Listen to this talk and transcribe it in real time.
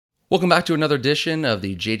Welcome back to another edition of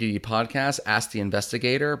the JDD podcast, Ask the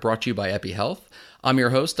Investigator, brought to you by EpiHealth. I'm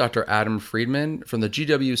your host, Dr. Adam Friedman from the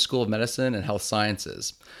GW School of Medicine and Health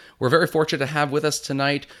Sciences. We're very fortunate to have with us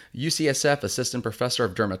tonight UCSF Assistant Professor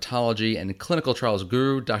of Dermatology and Clinical Trials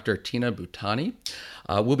Guru, Dr. Tina Bhutani.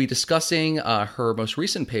 We'll be discussing her most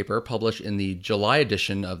recent paper published in the July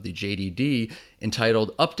edition of the JDD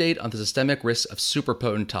entitled Update on the Systemic Risks of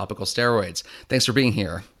Superpotent Topical Steroids. Thanks for being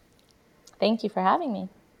here. Thank you for having me.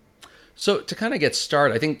 So to kind of get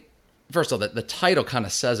started, I think, first of all, the title kind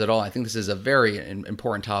of says it all. I think this is a very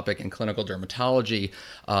important topic in clinical dermatology,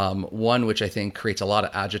 one which I think creates a lot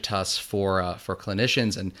of agitas for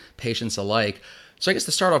clinicians and patients alike. So I guess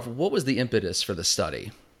to start off, what was the impetus for the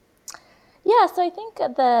study? Yeah, so I think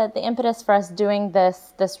the impetus for us doing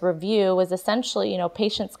this review was essentially,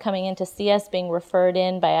 patients coming in to see us being referred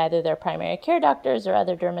in by either their primary care doctors or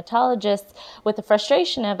other dermatologists with the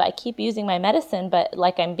frustration of, I keep using my medicine, but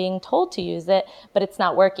like I'm being told to use it, but it's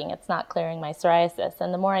not working. It's not clearing my psoriasis.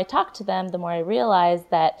 And the more I talk to them, the more I realize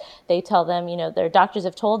that they tell them, their doctors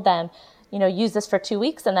have told them, use this for 2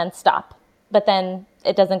 weeks and then stop. But then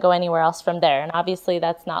it doesn't go anywhere else from there. And obviously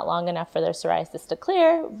that's not long enough for their psoriasis to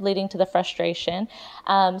clear, leading to the frustration.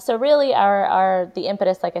 So really the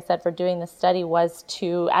impetus, like I said, for doing this study was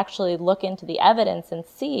to actually look into the evidence and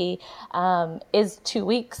see, is 2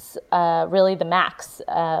 weeks really the max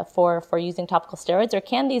for using topical steroids, or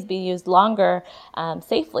can these be used longer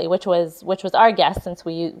safely, which was our guess, since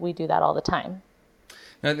we do that all the time.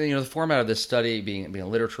 Now, the format of this study being a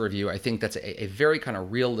literature review, I think that's a very kind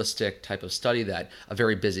of realistic type of study that a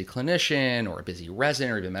very busy clinician or a busy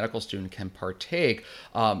resident or even medical student can partake.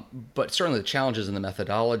 But certainly the challenges in the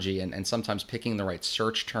methodology and sometimes picking the right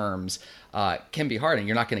search terms can be hard, and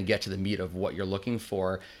you're not going to get to the meat of what you're looking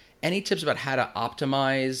for. Any tips about how to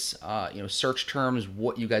optimize, search terms,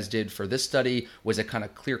 what you guys did for this study? Was it kind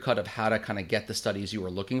of clear cut of how to kind of get the studies you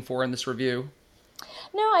were looking for in this review?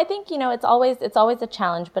 No, I think, it's always a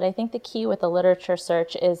challenge, but I think the key with a literature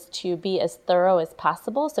search is to be as thorough as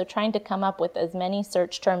possible. So trying to come up with as many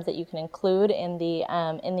search terms that you can include in the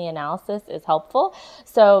analysis is helpful.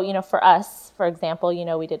 So, for us, for example,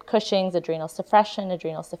 we did Cushing's, adrenal suppression,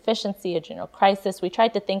 adrenal sufficiency, adrenal crisis. We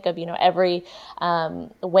tried to think of, every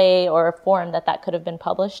way or form that could have been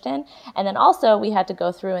published in. And then also we had to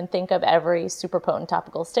go through and think of every super potent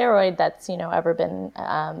topical steroid that's, ever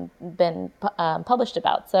been published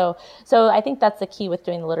about. So I think that's the key with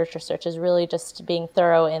doing the literature search, is really just being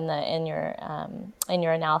thorough in your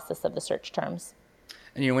analysis of the search terms.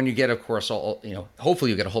 And when you get, of course,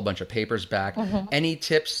 hopefully you get a whole bunch of papers back. Mm-hmm. Any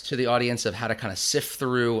tips to the audience of how to kind of sift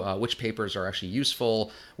through which papers are actually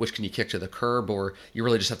useful, which can you kick to the curb, or you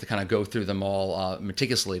really just have to kind of go through them all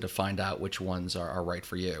meticulously to find out which ones are right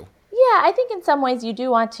for you? Yeah, I think in some ways you do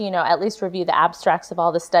want to, at least review the abstracts of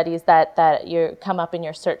all the studies that you come up in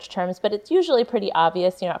your search terms, but it's usually pretty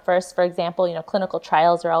obvious. At first, for example, clinical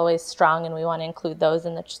trials are always strong, and we want to include those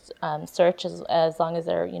in the search as long as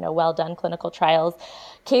they're, well done clinical trials.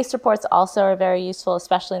 Case reports also are very useful,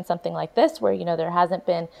 especially in something like this where, there hasn't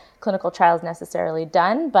been clinical trials necessarily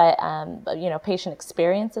done, but patient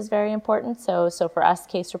experience is very important. So for us,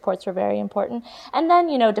 case reports were very important. And then,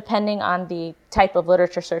 depending on the type of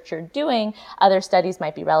literature search you're doing, other studies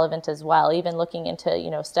might be relevant as well, even looking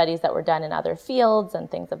into, studies that were done in other fields and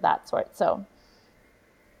things of that sort. So,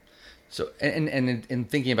 and in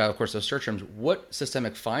thinking about, of course, those search terms, what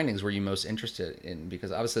systemic findings were you most interested in?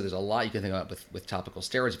 Because obviously there's a lot you can think about with topical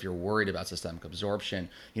steroids if you're worried about systemic absorption.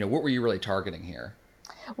 What were you really targeting here?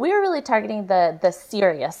 We were really targeting the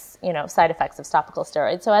serious, side effects of topical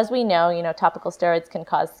steroids. So as we know, topical steroids can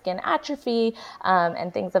cause skin atrophy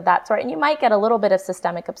and things of that sort. And you might get a little bit of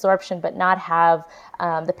systemic absorption, but not have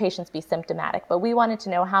the patients be symptomatic. But we wanted to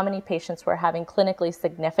know how many patients were having clinically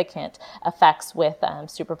significant effects with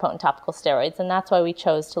super potent topical steroids. And that's why we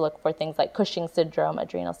chose to look for things like Cushing's syndrome,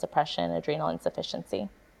 adrenal suppression, adrenal insufficiency.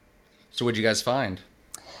 So what did you guys find?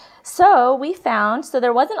 So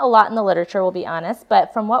there wasn't a lot in the literature, we'll be honest,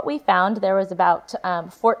 but from what we found, there was about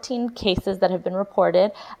 14 cases that have been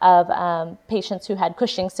reported of patients who had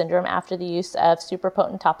Cushing's syndrome after the use of super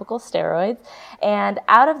potent topical steroids. And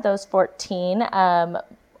out of those 14,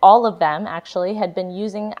 all of them actually had been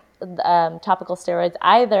using topical steroids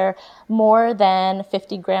either more than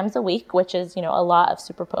 50 grams a week, which is, a lot of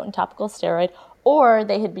super potent topical steroid, or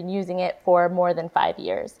they had been using it for more than 5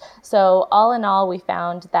 years. So all in all, we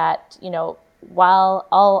found that,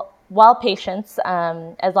 while patients,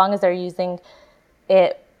 as long as they're using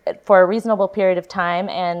it for a reasonable period of time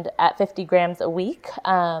and at 50 grams a week,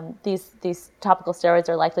 these topical steroids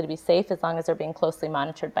are likely to be safe as long as they're being closely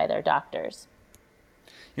monitored by their doctors.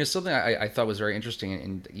 Something I thought was very interesting,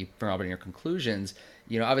 and you bring up in your conclusions.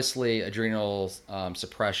 Obviously, adrenal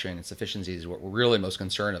suppression, insufficiency is what we're really most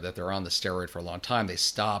concerned of. That they're on the steroid for a long time, they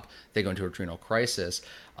stop, they go into adrenal crisis.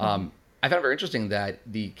 Mm-hmm. I found it very interesting that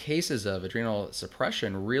the cases of adrenal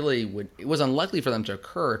suppression really it was unlikely for them to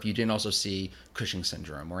occur if you didn't also see Cushing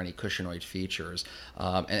syndrome or any Cushingoid features.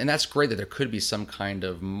 And that's great that there could be some kind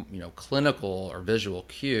of, clinical or visual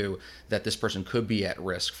cue that this person could be at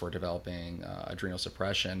risk for developing adrenal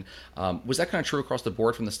suppression. Was that kind of true across the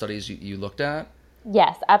board from the studies you looked at?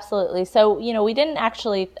 Yes, absolutely. So, we didn't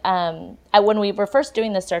actually, when we were first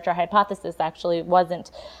doing the search, our hypothesis actually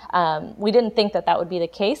wasn't, we didn't think that that would be the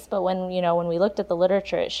case. But when we looked at the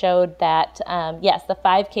literature, it showed that, yes, the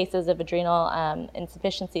 5 cases of adrenal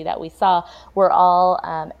insufficiency that we saw were all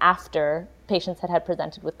after patients had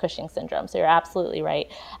presented with Cushing syndrome. So you're absolutely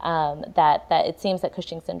right that it seems that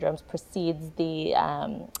Cushing syndrome precedes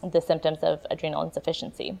the symptoms of adrenal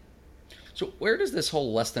insufficiency. So where does this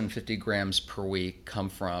whole less than 50 grams per week come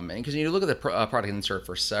from? And because you look at the product insert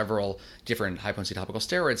for several different high-potency topical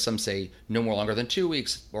steroids, some say no more longer than 2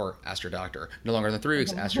 weeks, or ask your doctor. No longer than 3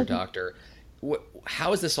 weeks, ask your doctor.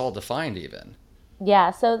 How is this all defined even?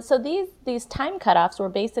 Yeah, so these time cutoffs were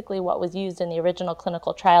basically what was used in the original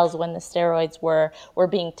clinical trials when the steroids were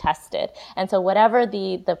being tested. And so whatever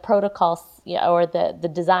the protocol or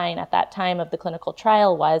the design at that time of the clinical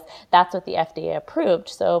trial was, that's what the FDA approved.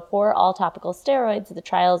 So for all topical steroids, the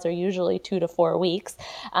trials are usually 2 to 4 weeks.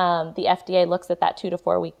 The FDA looks at that 2 to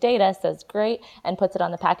 4 week data, says great, and puts it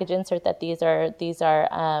on the package insert that these are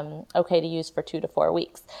okay to use for 2 to 4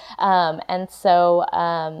 weeks. And so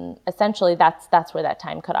essentially that's where that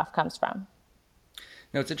time cutoff comes from.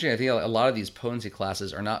 No, it's interesting. I think a lot of these potency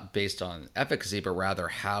classes are not based on efficacy, but rather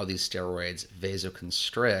how these steroids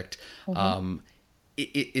vasoconstrict. Mm-hmm.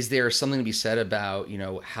 Is there something to be said about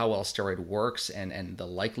how well steroid works and the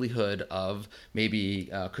likelihood of maybe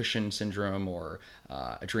Cushing syndrome or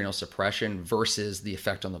adrenal suppression versus the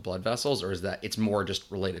effect on the blood vessels, or is that it's more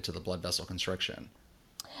just related to the blood vessel constriction?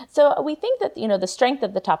 So we think that the strength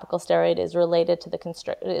of the topical steroid is related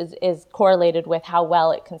to is correlated with how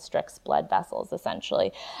well it constricts blood vessels,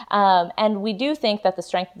 essentially. And we do think that the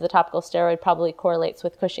strength of the topical steroid probably correlates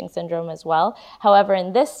with Cushing syndrome as well. However,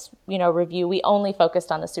 in this review, we only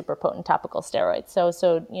focused on the super potent topical steroids.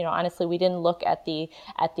 So honestly, we didn't look at the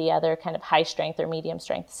other kind of high strength or medium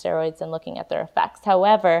strength steroids and looking at their effects.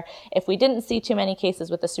 However, if we didn't see too many cases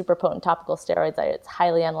with the super potent topical steroids, it's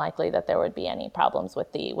highly unlikely that there would be any problems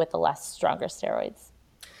with the less stronger steroids.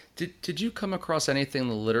 Did you come across anything in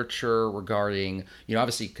the literature regarding,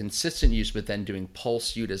 obviously consistent use, but then doing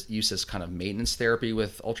pulse use as kind of maintenance therapy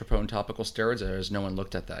with ultrapotent topical steroids, or has no one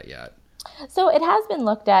looked at that yet? So it has been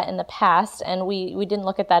looked at in the past, and we didn't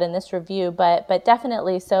look at that in this review, but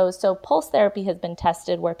definitely so pulse therapy has been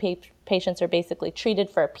tested where patients are basically treated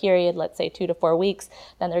for a period, let's say 2 to 4 weeks,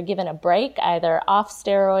 then they're given a break, either off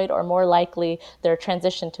steroid or more likely they're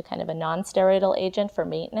transitioned to kind of a non-steroidal agent for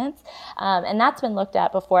maintenance. And that's been looked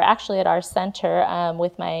at before, actually at our center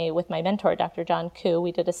with my mentor, Dr. John Koo.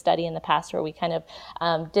 We did a study in the past where we kind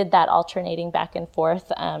of did that alternating back and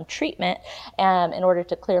forth treatment in order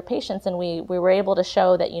to clear patients. And we were able to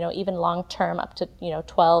show that, even long-term up to,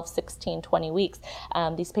 12, 16, 20 weeks,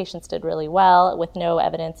 these patients did really well with no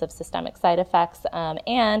evidence of systemic side effects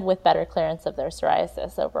and with better clearance of their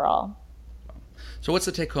psoriasis overall. So what's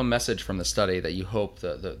the take-home message from the study that you hope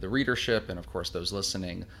the readership and, of course, those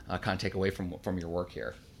listening kind of take away from your work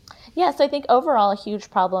here? Yeah, so I think overall a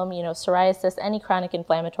huge problem, psoriasis, any chronic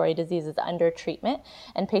inflammatory disease is under treatment,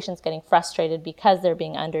 and patients getting frustrated because they're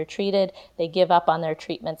being undertreated. They give up on their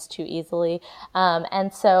treatments too easily.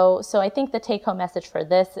 And so I think the take-home message for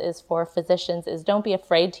this is for physicians is don't be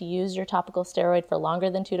afraid to use your topical steroid for longer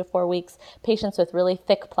than 2 to 4 weeks. Patients with really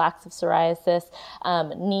thick plaques of psoriasis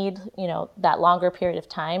need, that longer period of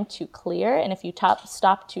time to clear. And if you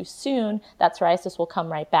stop too soon, that psoriasis will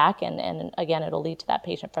come right back, and again, it'll lead to that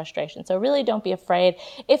patient frustration. So really don't be afraid.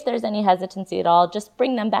 If there's any hesitancy at all, just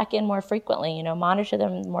bring them back in more frequently, monitor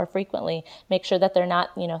them more frequently, make sure that they're not,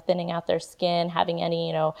 thinning out their skin, having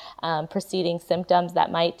any, preceding symptoms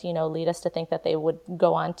that might, lead us to think that they would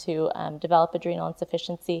go on to develop adrenal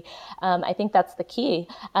insufficiency. I think that's the key.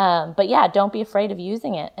 But yeah, don't be afraid of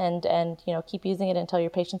using it and keep using it until your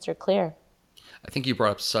patients are clear. I think you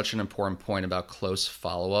brought up such an important point about close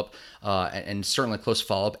follow-up, and certainly close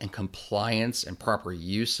follow-up and compliance and proper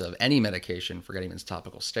use of any medication, forgetting even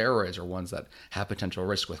topical steroids or ones that have potential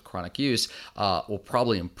risk with chronic use, will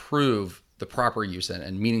probably improve the proper use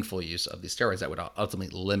and meaningful use of these steroids that would ultimately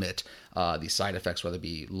limit these side effects, whether it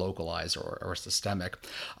be localized or systemic.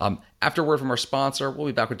 After a word from our sponsor, we'll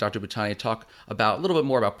be back with Dr. Bhutani to talk about a little bit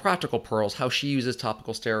more about practical pearls, how she uses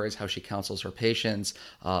topical steroids, how she counsels her patients,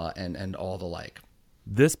 and all the like.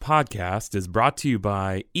 This podcast is brought to you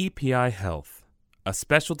by EPI Health, a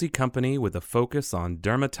specialty company with a focus on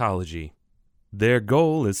dermatology. Their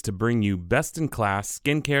goal is to bring you best-in-class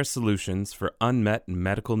skincare solutions for unmet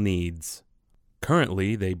medical needs.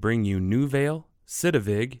 Currently, they bring you Nuvail,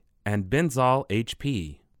 Citivig, and Benzol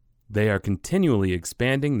HP. They are continually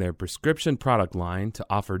expanding their prescription product line to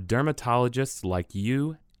offer dermatologists like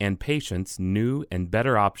you and patients new and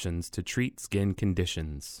better options to treat skin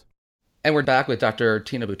conditions. And we're back with Dr.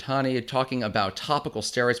 Tina Bhutani talking about topical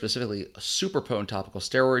steroids, specifically super potent topical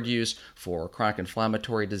steroid use for chronic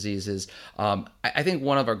inflammatory diseases. I think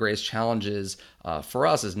one of our greatest challenges for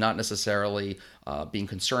us is not necessarily being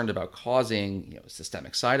concerned about causing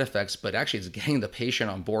systemic side effects, but actually it's getting the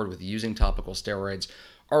patient on board with using topical steroids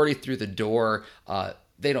already through the door.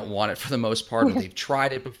 They don't want it for the most part, but they've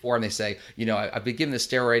tried it before and they say, I've been given this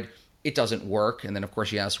steroid, it doesn't work. And then, of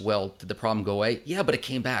course, you ask, well, did the problem go away? Yeah, but it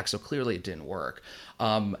came back. So clearly it didn't work.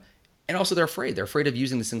 And also they're afraid. They're afraid of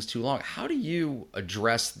using these things too long. How do you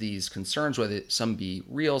address these concerns, whether some be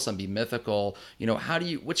real, some be mythical?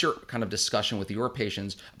 What's your kind of discussion with your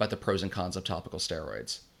patients about the pros and cons of topical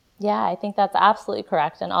steroids? Yeah, I think that's absolutely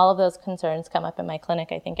correct. And all of those concerns come up in my clinic,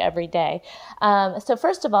 I think, every day. So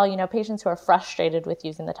first of all, patients who are frustrated with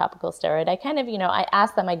using the topical steroid, I kind of, I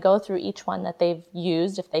ask them, I go through each one that they've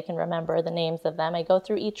used, if they can remember the names of them. I go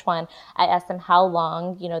through each one. I ask them how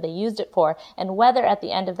long, they used it for, and whether at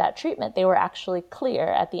the end of that treatment, they were actually clear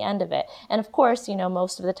at the end of it. And of course,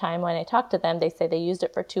 most of the time when I talk to them, they say they used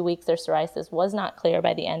it for 2 weeks. Their psoriasis was not clear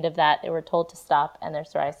by the end of that. They were told to stop and their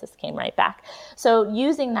psoriasis came right back. So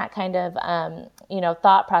using that kind of,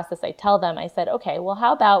 thought process, I tell them, I said, okay, well,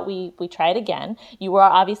 how about we try it again? You are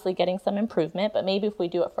obviously getting some improvement, but maybe if we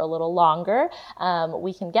do it for a little longer,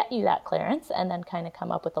 we can get you that clearance and then kind of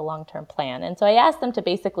come up with a long-term plan. And so I asked them to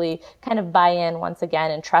basically kind of buy in once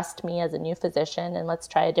again and trust me as a new physician, and let's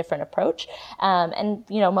try a different approach. And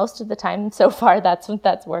most of the time so far, that's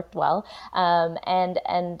worked well.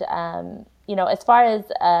 As far as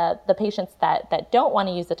the patients that don't want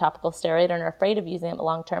to use the topical steroid and are afraid of using it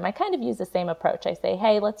long term, I kind of use the same approach. I say,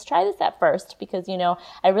 hey, let's try this at first because,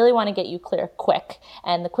 I really want to get you clear quick.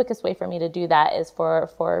 And the quickest way for me to do that is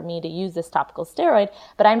for me to use this topical steroid.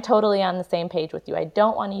 But I'm totally on the same page with you. I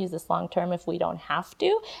don't want to use this long term if we don't have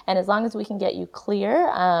to. And as long as we can get you clear,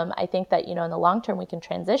 I think that, in the long term, we can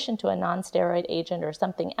transition to a non-steroid agent or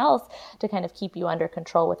something else to kind of keep you under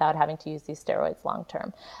control without having to use these steroids long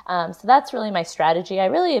term. So that's really my strategy. I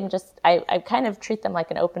really am I kind of treat them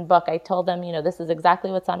like an open book. I told them, this is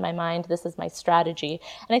exactly what's on my mind. This is my strategy.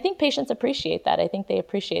 And I think patients appreciate that. I think they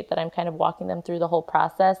appreciate that I'm kind of walking them through the whole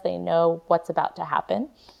process. They know what's about to happen.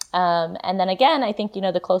 And then again, I think,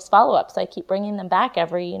 the close follow-up. So I keep bringing them back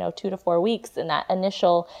every, 2 to 4 weeks in that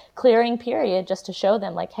initial clearing period just to show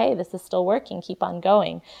them like, hey, this is still working. Keep on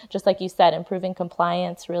going. Just like you said, improving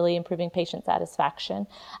compliance, really improving patient satisfaction.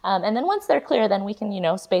 And then once they're clear, then we can,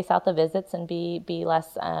 space out the visits and be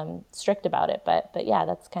less strict about it. But yeah,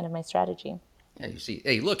 that's kind of my strategy. Yeah, you see,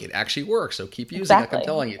 hey, look, it actually works. So keep using it. Like I'm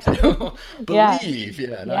telling you to. Believe.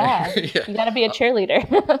 Yeah. You got to be a cheerleader.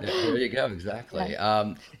 There you go. Exactly.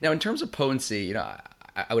 Yeah. Now, in terms of potency,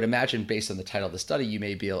 I would imagine based on the title of the study, you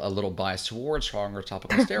may be a little biased towards stronger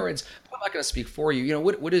topical steroids. But I'm not going to speak for you.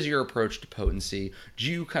 What is your approach to potency?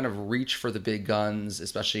 Do you kind of reach for the big guns,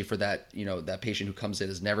 especially for that, that patient who comes in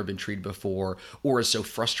has never been treated before or is so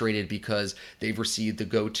frustrated because they've received the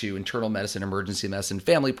go-to internal medicine, emergency medicine,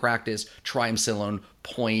 family practice, triamcinolone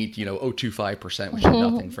 0.025%, which is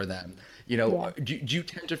nothing for them. Do you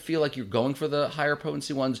tend to feel like you're going for the higher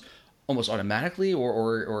potency ones almost automatically,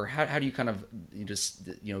 or how do you kind of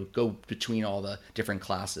go between all the different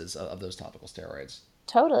classes of those topical steroids?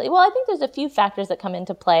 Totally. Well, I think there's a few factors that come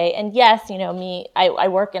into play. And yes, I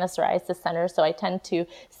work in a psoriasis center, so I tend to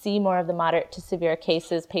see more of the moderate to severe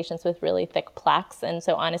cases, patients with really thick plaques. And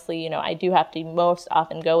so honestly, I do have to most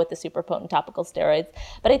often go with the super potent topical steroids.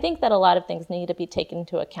 But I think that a lot of things need to be taken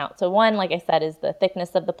into account. So one, like I said, is the thickness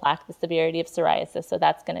of the plaque, the severity of psoriasis. So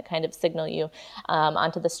that's going to kind of signal you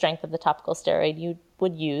onto the strength of the topical steroid. You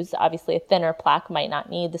would use. Obviously, a thinner plaque might not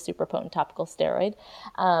need the super potent topical steroid.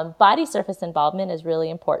 Body surface involvement is really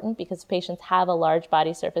important because if patients have a large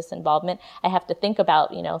body surface involvement, I have to think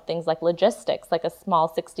about, things like logistics, like a small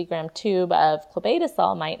 60-gram tube of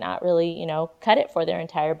clobetasol might not really, cut it for their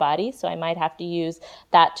entire body. So I might have to use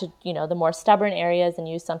that to, the more stubborn areas and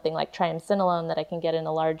use something like triamcinolone that I can get in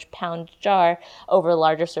a large pound jar over a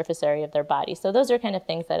larger surface area of their body. So those are kind of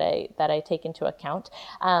things that I take into account.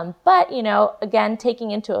 But, again,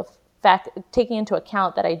 taking into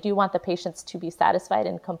account that I do want the patients to be satisfied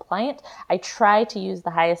and compliant, I try to use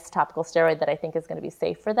the highest topical steroid that I think is going to be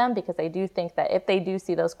safe for them, because I do think that if they do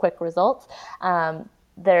see those quick results,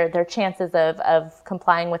 their chances of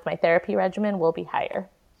complying with my therapy regimen will be higher.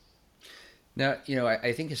 Now,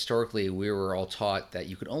 I think historically we were all taught that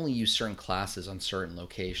you could only use certain classes on certain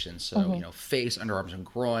locations. So, face, underarms, and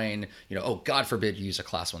groin, oh, God forbid you use a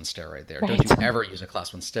class 1 steroid there. Right. Don't you ever use a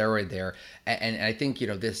class 1 steroid there. And I think,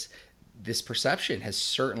 this perception has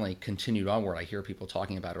certainly continued onward. I hear people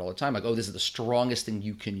talking about it all the time, like, oh, this is the strongest thing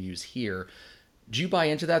you can use here. Do you buy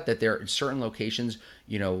into that there are certain locations,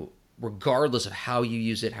 regardless of how you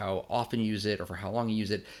use it, how often you use it, or for how long you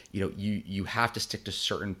use it, you have to stick to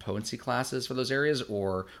certain potency classes for those areas,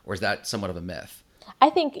 or is that somewhat of a myth?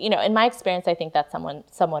 I think, in my experience, I think that's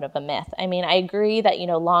somewhat of a myth. I mean, I agree that,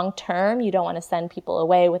 long term, you don't want to send people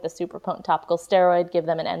away with a super potent topical steroid, give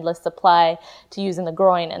them an endless supply to use in the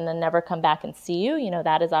groin, and then never come back and see you.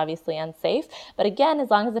 That is obviously unsafe. But again,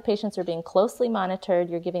 as long as the patients are being closely monitored,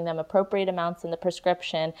 you're giving them appropriate amounts in the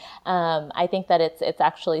prescription, I think that it's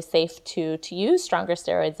actually safe to use stronger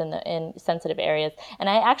steroids in sensitive areas. And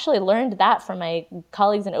I actually learned that from my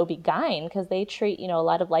colleagues in OB-GYN, because they treat, a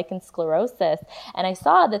lot of lichen sclerosis. And I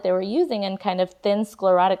saw that they were using, in kind of thin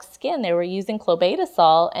sclerotic skin, they were using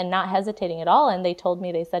clobetasol and not hesitating at all. And they told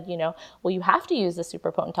me, they said, well, you have to use a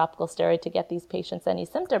super potent topical steroid to get these patients any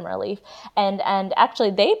symptom relief. And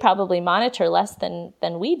actually, they probably monitor less than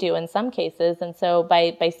we do in some cases. And so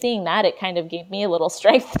by seeing that, it kind of gave me a little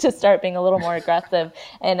strength to start being a little more aggressive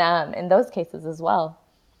in those cases as well.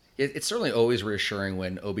 It's certainly always reassuring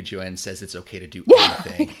when OB-GYN says it's okay to do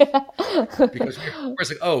anything. Because we're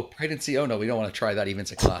like, oh, pregnancy, oh no, we don't want to try that, even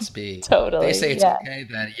to class B. Totally. They say it's okay,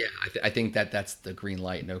 then I think that's the green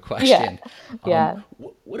light, no question. Yeah.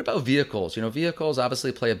 What about vehicles? Vehicles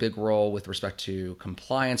obviously play a big role with respect to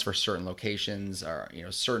compliance for certain locations. Or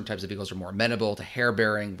certain types of vehicles are more amenable to hair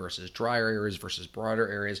bearing versus drier areas versus broader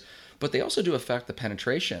areas. But they also do affect the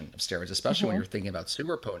penetration of steroids, especially when you're thinking about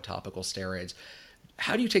super potent topical steroids.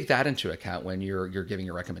 How do you take that into account when you're giving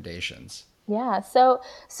your recommendations? Yeah. So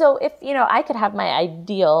if, I could have my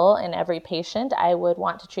ideal in every patient, I would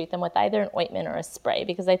want to treat them with either an ointment or a spray,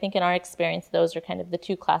 because I think in our experience, those are kind of the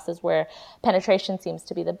two classes where penetration seems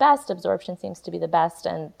to be the best, absorption seems to be the best,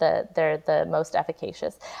 and they're the most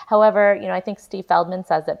efficacious. However, I think Steve Feldman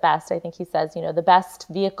says it best. I think he says, the best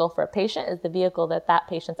vehicle for a patient is the vehicle that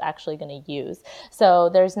patient's actually going to use. So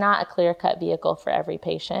there's not a clear-cut vehicle for every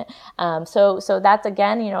patient. So that's,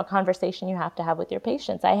 again, a conversation you have to have with your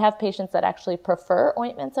patients. I have patients that actually prefer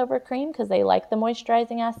ointments over cream because they like the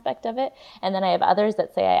moisturizing aspect of it. And then I have others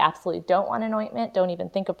that say, I absolutely don't want an ointment. Don't even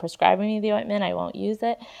think of prescribing me the ointment. I won't use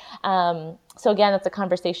it. So again, that's a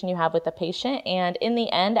conversation you have with the patient. And in the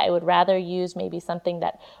end, I would rather use maybe something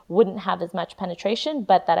that wouldn't have as much penetration,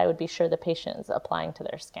 but that I would be sure the patient is applying to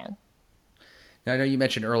their skin. Now, I know you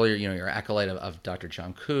mentioned earlier, your acolyte of Dr.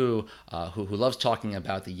 John Koo, who loves talking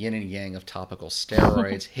about the yin and yang of topical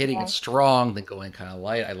steroids, hitting it strong, then going kind of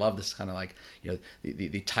light. I love this kind of like,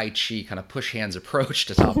 the Tai Chi kind of push hands approach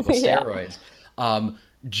to topical steroids.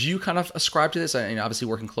 Do you kind of ascribe to this? And obviously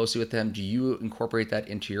working closely with them, do you incorporate that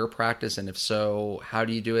into your practice? And if so, how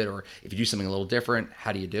do you do it? Or if you do something a little different,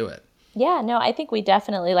 how do you do it? Yeah, no, I think we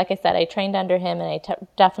definitely, like I said, I trained under him and I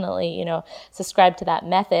definitely, subscribe to that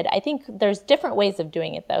method. I think there's different ways of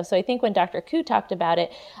doing it though. So I think when Dr. Koo talked about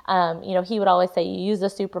it, he would always say you use a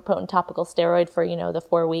super potent topical steroid for, the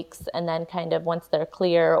 4 weeks, and then kind of once they're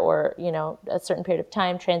clear or, a certain period of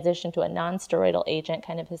time, transition to a non-steroidal agent,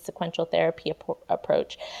 kind of his sequential therapy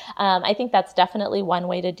approach. I think that's definitely one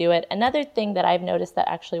way to do it. Another thing that I've noticed that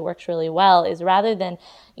actually works really well is rather than,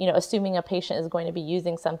 assuming a patient is going to be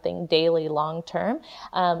using something daily long term.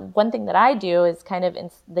 One thing that I do is kind of in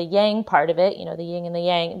the yang part of it, the yin and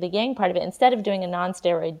the yang part of it, instead of doing a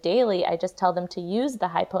non-steroid daily, I just tell them to use the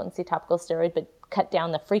high potency topical steroid, but cut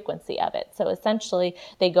down the frequency of it. So essentially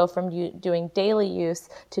they go from doing daily use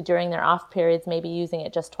to during their off periods, maybe using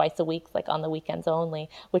it just twice a week, like on the weekends only,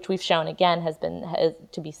 which we've shown again has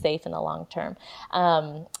to be safe in the long term.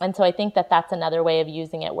 And so I think that that's another way of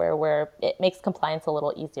using it where it makes compliance a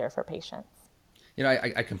little easier for patients.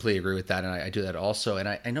 I completely agree with that, and I do that also. And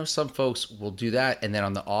I know some folks will do that, and then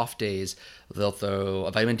on the off days, they'll throw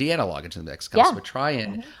a vitamin D analog into the mix, Yeah.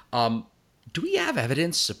 calcipotriene. Do we have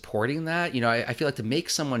evidence supporting that? I feel like to make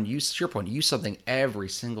someone use, to your point, use something every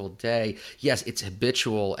single day, yes, it's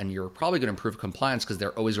habitual, and you're probably going to improve compliance because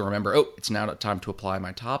they're always going to remember, oh, it's now time to apply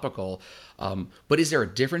my topical. But is there a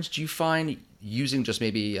difference, do you find, using just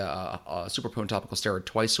maybe a super potent topical steroid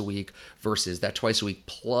twice a week versus that twice a week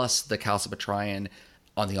plus the calcipotriene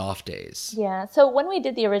on the off days? Yeah. So when we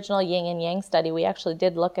did the original yin and yang study, we actually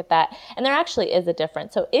did look at that, and there actually is a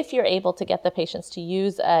difference. So if you're able to get the patients to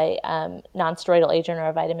use a non-steroidal agent or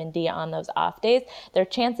a vitamin D on those off days, their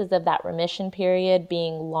chances of that remission period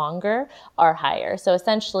being longer are higher. So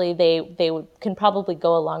essentially, they can probably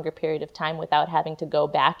go a longer period of time without having to go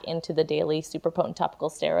back into the daily super potent topical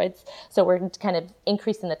steroids. So we're kind of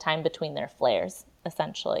increasing the time between their flares,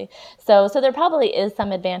 essentially. So there probably is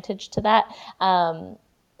some advantage to that.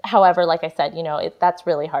 However, like I said, that's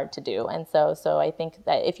really hard to do. And so I think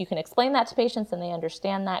that if you can explain that to patients and they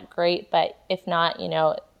understand that, great. But if not,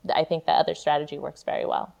 I think the other strategy works very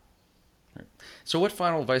well. Right. So what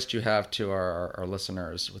final advice do you have to our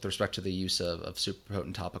listeners with respect to the use of super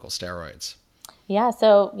potent topical steroids? Yeah,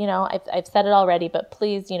 so, I've said it already, but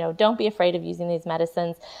please, don't be afraid of using these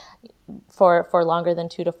medicines for longer than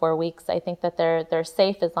 2 to 4 weeks. I think that they're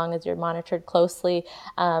safe as long as you're monitored closely.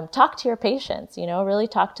 Talk to your patients, really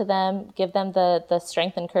talk to them, give them the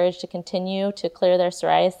strength and courage to continue to clear their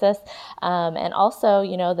psoriasis, and also,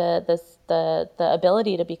 the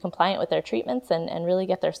ability to be compliant with their treatments and really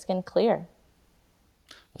get their skin clear.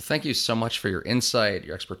 Well, thank you so much for your insight,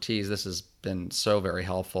 your expertise. This has been so very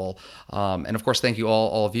helpful. And of course, thank you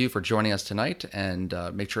all of you for joining us tonight. And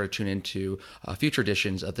make sure to tune into future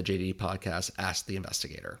editions of the JDD podcast, Ask the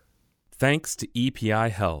Investigator. Thanks to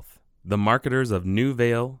EPI Health, the marketers of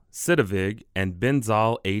NuVale, Citovig, and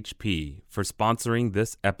Benzol HP for sponsoring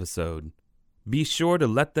this episode. Be sure to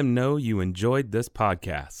let them know you enjoyed this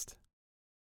podcast.